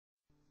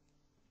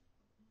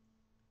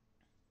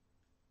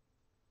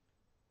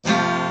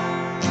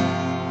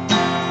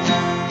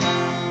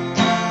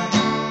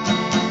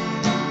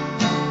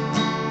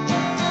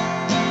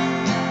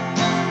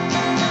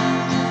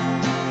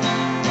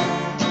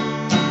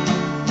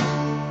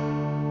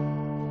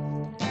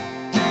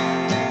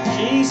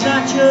She's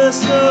not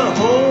just a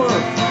whore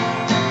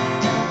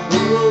who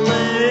will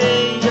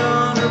lay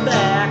on her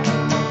back.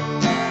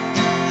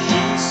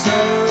 She's so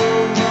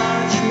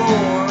much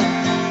more,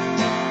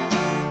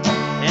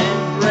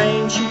 and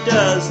brain she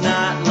does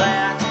not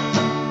lack.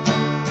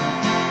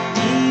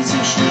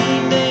 Easy she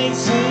may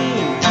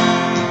seem,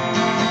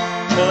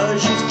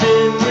 'cause she's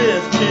been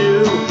with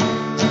two,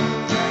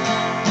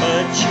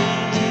 but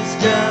she's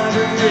got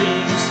her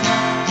dreams.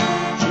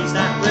 She's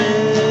not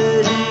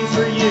ready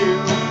for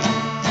you.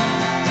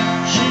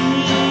 She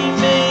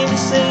may be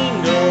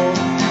single,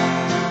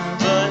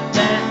 but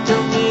that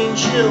don't mean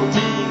she'll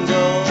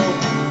mingle.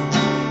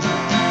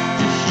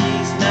 'Cause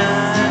she's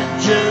not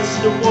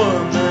just a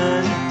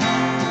woman,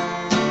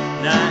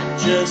 not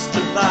just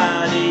a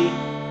body,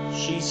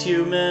 she's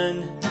human.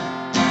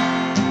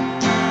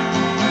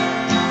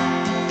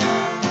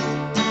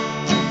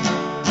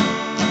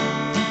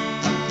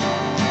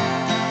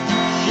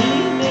 She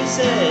may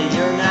say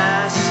you're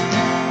nice,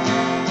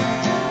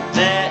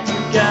 that you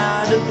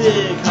got a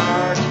big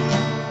heart,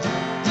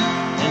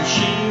 and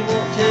she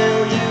won't tell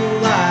you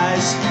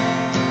lies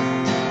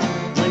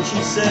when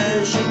she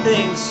says she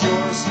thinks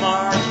you're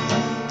smart.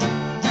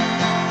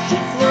 She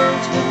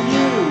flirts with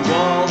you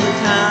all the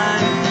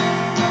time.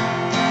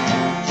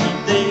 She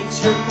thinks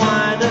you're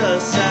quite a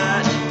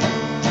sight,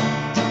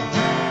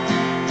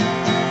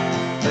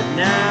 but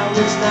now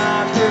is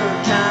not her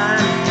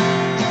time.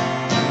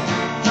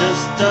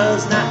 Just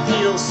does not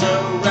feel so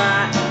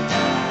right.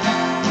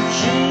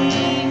 She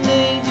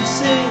may be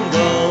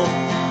single,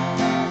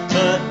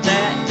 but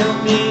that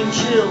don't mean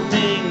she'll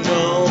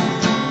mingle.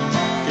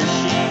 'Cause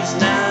she's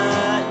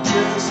not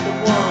just a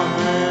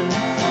woman,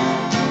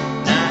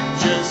 not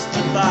just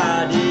a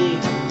body.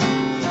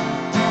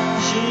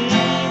 She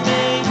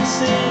may be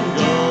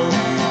single,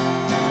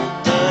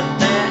 but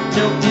that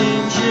don't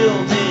mean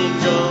she'll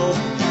mingle.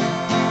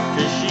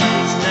 'Cause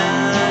she's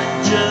not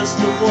just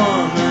a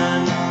woman,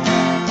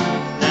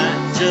 not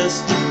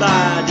just a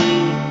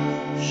body,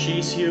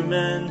 she's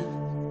human.